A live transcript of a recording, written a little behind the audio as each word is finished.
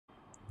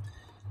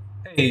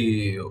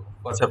Hey,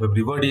 what's up,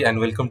 everybody, and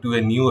welcome to a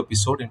new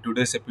episode. In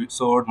today's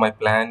episode, my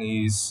plan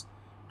is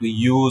to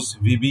use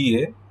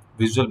VBA,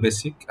 Visual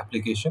Basic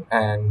Application,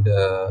 and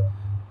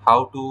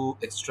how to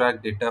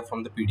extract data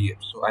from the PDF.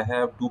 So, I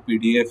have two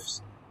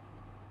PDFs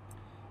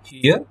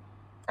here,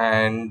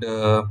 and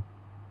I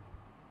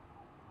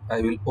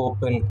will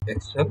open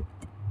Excel.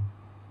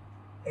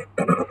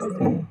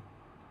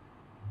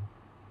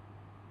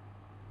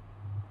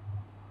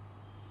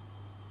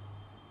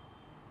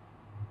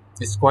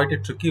 It's quite a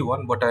tricky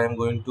one, but I am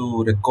going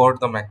to record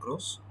the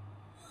macros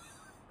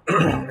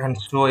and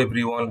show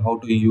everyone how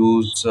to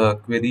use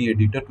query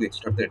editor to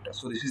extract data.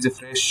 So, this is a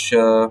fresh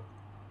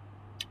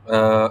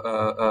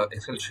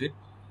Excel sheet.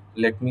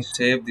 Let me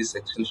save this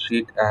Excel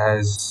sheet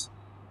as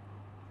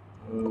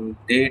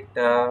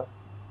data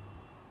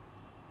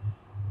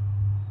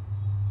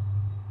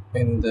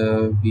in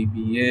the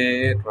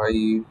VBA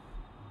drive.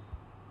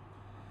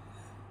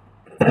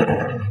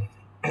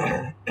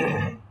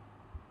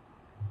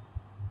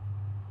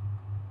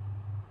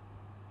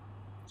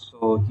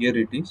 So here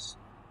it is.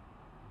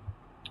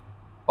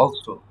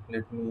 Also,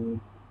 let me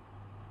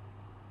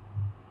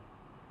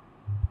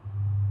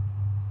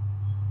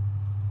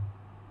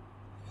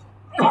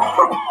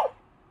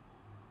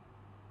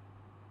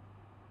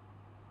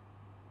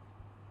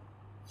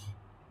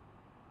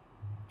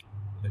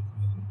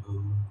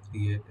do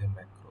create a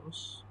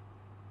macros.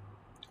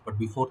 But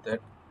before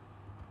that,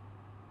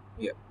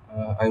 yeah,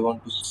 I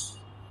want to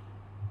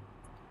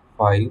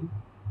file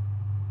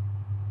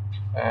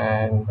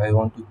and I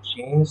want to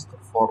change the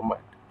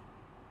format.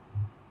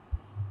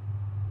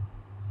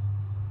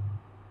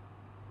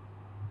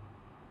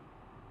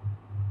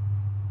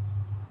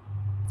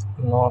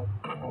 Not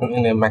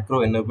in a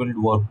macro enabled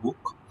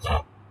workbook,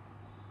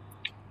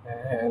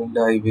 and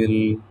I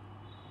will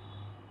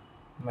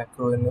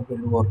macro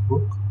enabled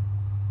workbook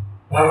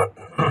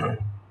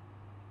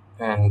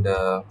and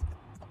I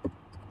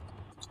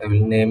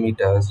will name it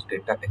as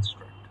data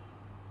extract.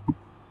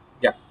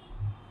 Yeah.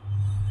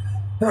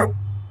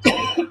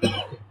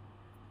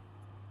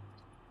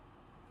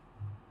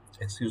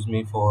 Excuse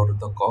me for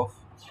the cough.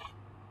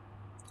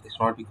 It's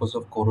not because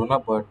of corona,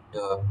 but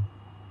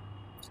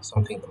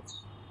something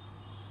else.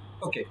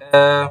 Okay.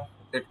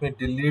 Let me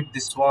delete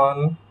this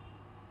one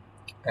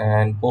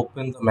and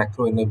open the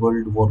macro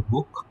enabled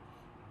workbook.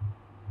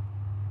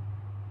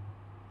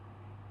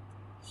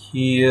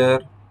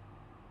 Here,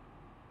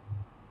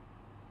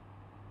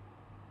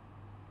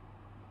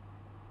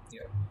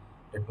 yeah.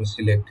 Let me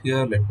select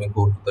here. Let me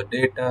go to the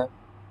data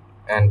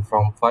and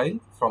from file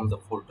from the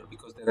folder,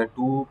 because there are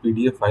two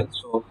PDF files.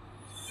 So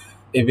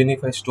even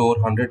if I store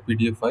 100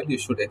 PDF file, you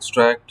should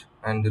extract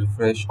and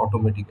refresh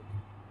automatically.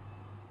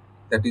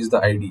 That is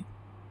the ID.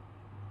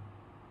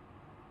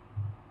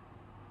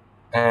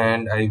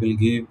 And I will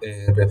give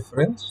a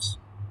reference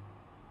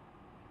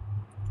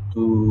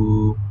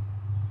to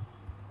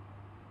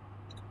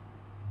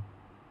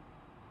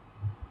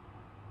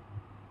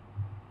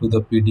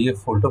the PDF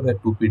folder where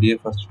two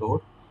PDF are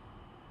stored.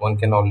 One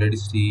can already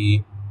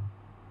see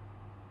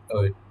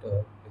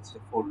it's a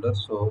folder,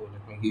 so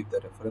let me give the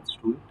reference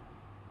to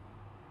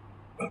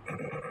it.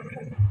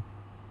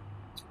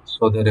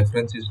 So the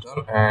reference is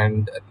done,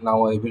 and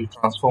now I will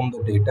transform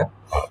the data.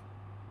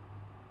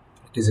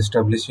 It is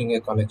establishing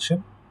a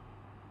connection.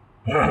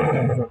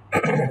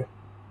 I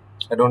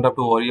don't have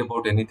to worry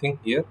about anything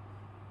here.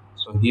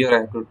 So here I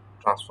have to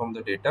transform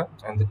the data,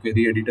 and the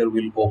query editor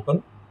will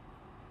open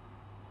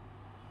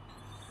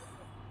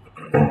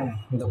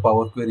the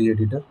Power Query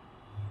editor.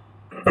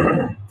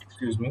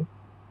 Excuse me.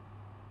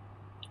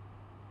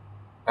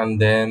 And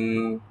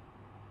then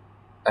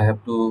I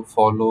have to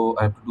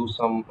do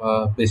some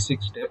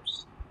basic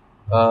steps.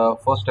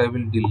 First, I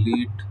will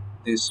delete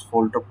this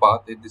folder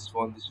path. This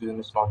one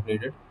is not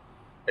needed.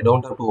 I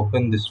don't have to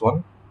open this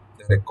one,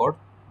 the record.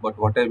 But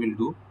what I will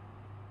do,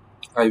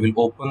 I will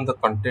open the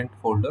content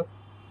folder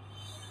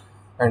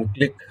and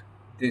click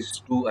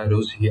these two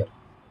arrows here.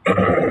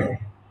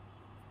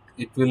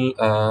 It will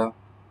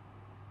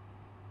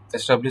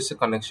establish a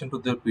connection to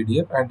the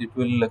PDF, and it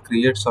will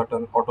create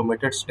certain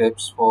automated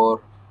steps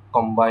for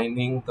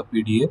combining the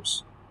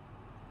PDFs,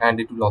 and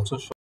it will also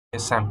show a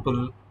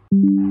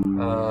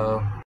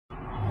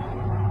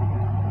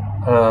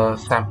uh,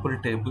 sample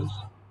tables,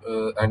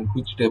 and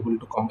which table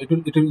to come.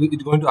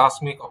 It's going to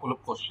ask me a couple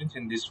of questions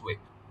in this way.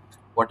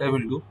 What I will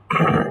do,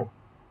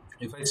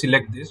 if I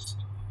select this,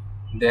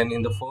 then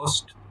in the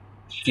first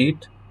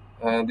sheet,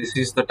 this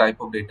is the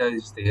type of data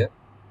is there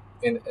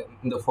in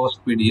the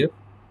first PDF.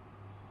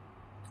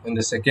 In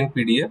the second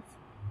PDF,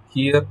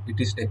 here it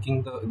is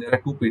taking there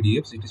are two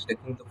PDFs. It is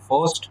taking the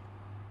first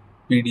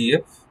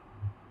PDF,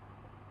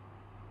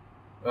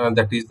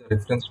 that is the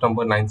reference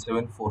number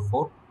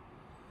 9744,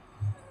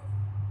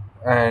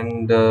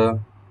 and the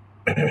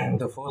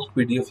first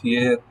PDF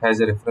here has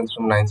a reference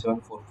from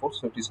 9744,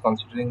 so it is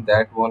considering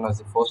that one as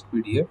the first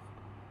PDF,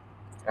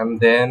 and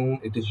then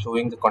it is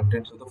showing the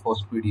contents of the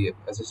first PDF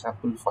as a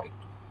sample file.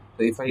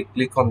 So if I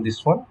click on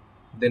this one,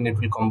 then it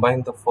will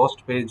combine the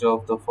first page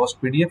of the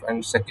first PDF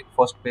and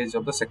first page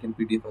of the second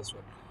PDF as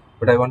well.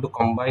 but I want to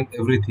combine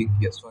everything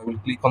here. So I will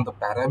click on the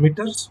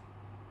parameters,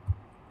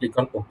 click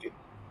on OK.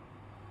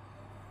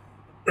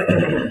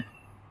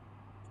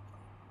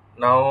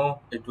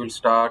 Now it will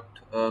start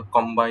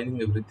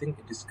combining everything.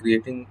 It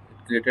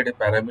created a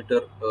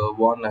parameter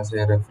one as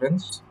a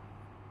reference,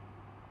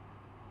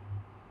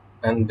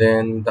 and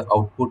then the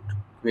output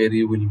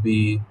query will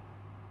be,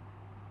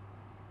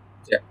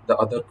 yeah, the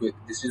other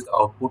this is the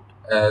output,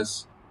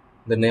 as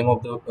the name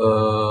of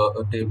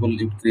the table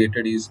it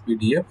created is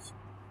PDF.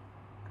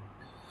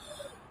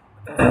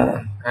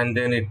 And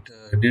then it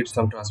did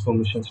some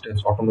transformation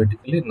steps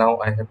automatically. Now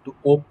I have to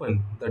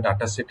open the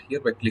data set here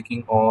by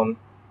clicking on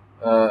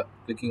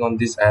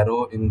this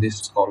arrow in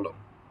this column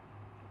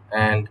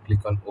and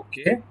click on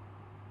OK.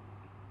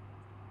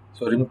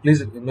 So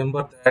please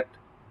remember that.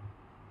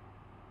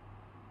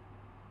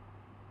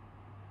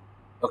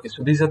 Okay,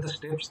 so these are the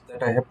steps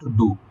that I have to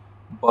do,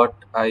 but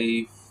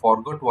I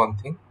forgot one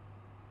thing,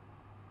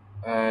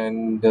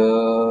 and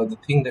the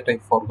thing that I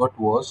forgot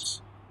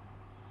was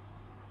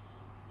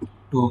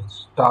to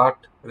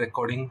start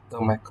recording the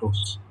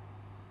macros.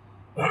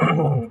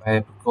 I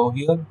have to go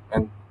here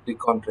and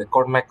click on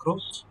record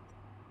macros,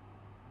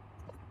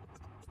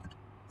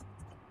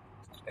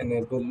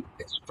 enable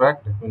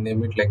extract, let me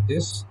name it like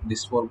this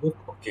workbook.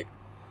 Okay,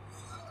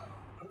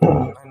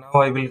 and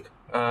now I will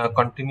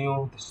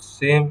continue the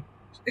same,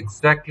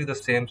 exactly the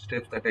same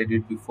steps that I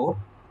did before.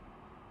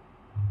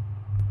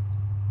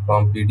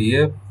 From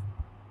PDF,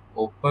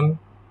 open,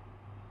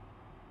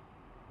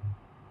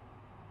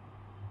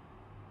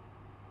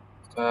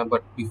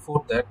 but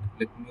before that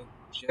let me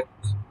check.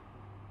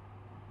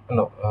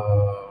 No,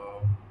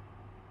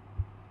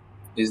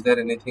 is there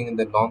anything in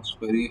the launch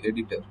query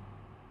editor?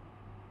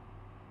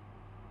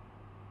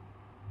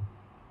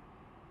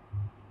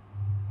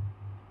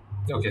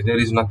 Okay, there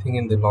is nothing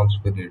in the launch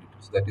query editor,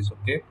 so that is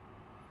okay.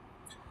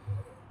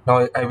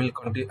 Now I will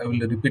continue. I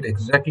will repeat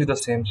exactly the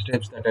same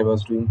steps that I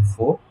was doing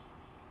before.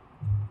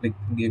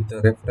 Give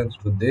the reference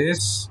to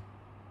this,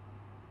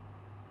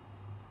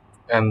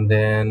 and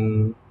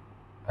then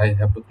I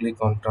have to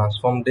click on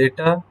transform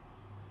data.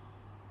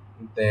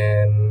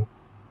 Then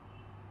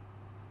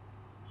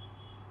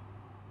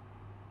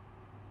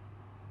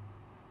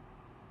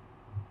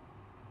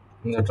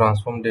in the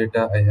transform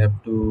data, I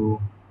have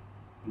to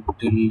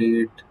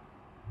delete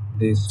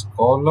this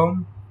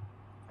column,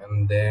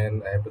 and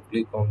then I have to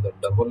click on the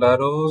double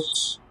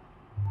arrows,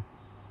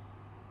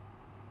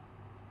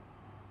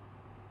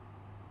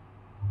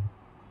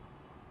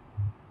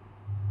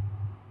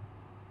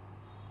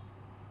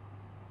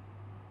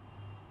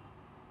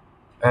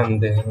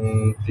 and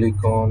then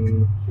click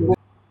on,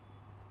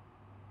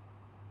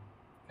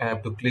 I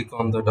have to click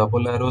on the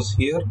double arrows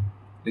here,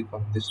 click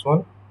on this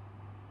one,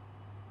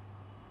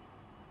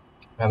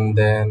 and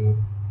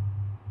then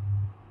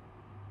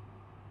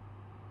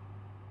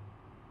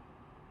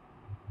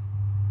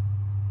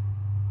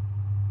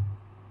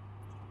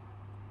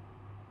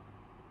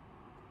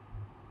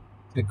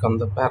click on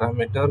the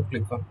parameter,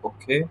 click on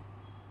OK.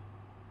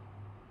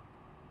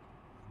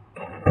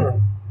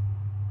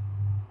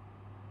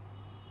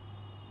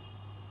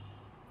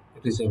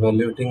 It is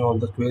evaluating all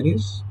the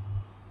queries.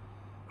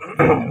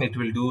 It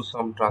will do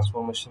some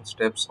transformation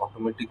steps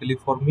automatically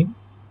for me,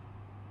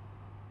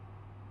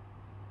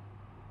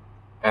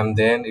 and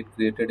then it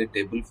created a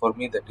table for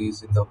me that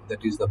is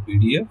the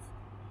PDF.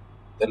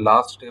 The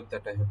last step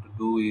that I have to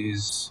do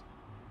is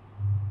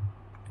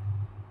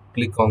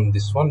click on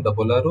this one,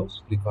 double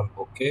arrows, click on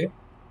OK.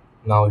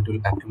 Now it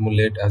will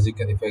accumulate. As you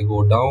can, if I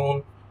go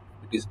down,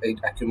 it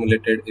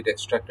accumulated, it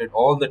extracted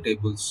all the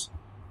tables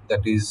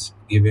that is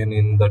given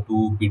in the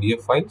two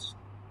PDF files.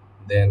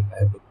 Then I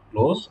have to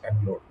close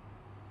and load.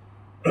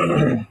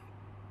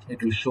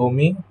 It will show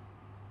me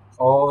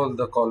all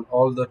the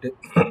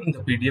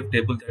the PDF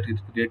table that it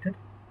created.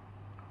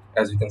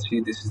 As you can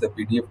see, this is the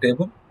PDF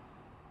table.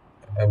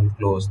 I will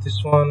close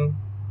this one.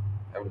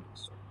 I will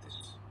stop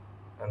this,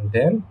 and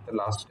then the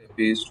last step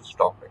is to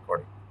stop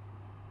recording.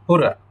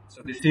 Hurrah!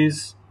 So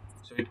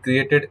it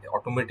created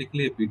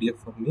automatically a PDF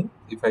for me.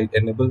 If I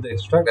enable the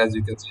extract, as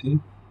you can see,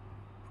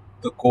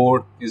 the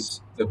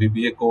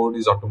VBA code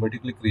is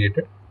automatically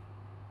created,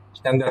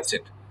 and that's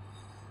it.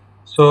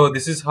 So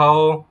this is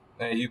how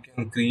you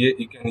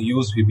can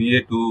use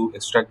VBA to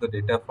extract the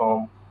data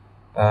from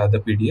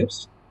the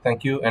PDFs.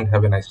 Thank you and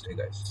have a nice day,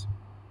 guys.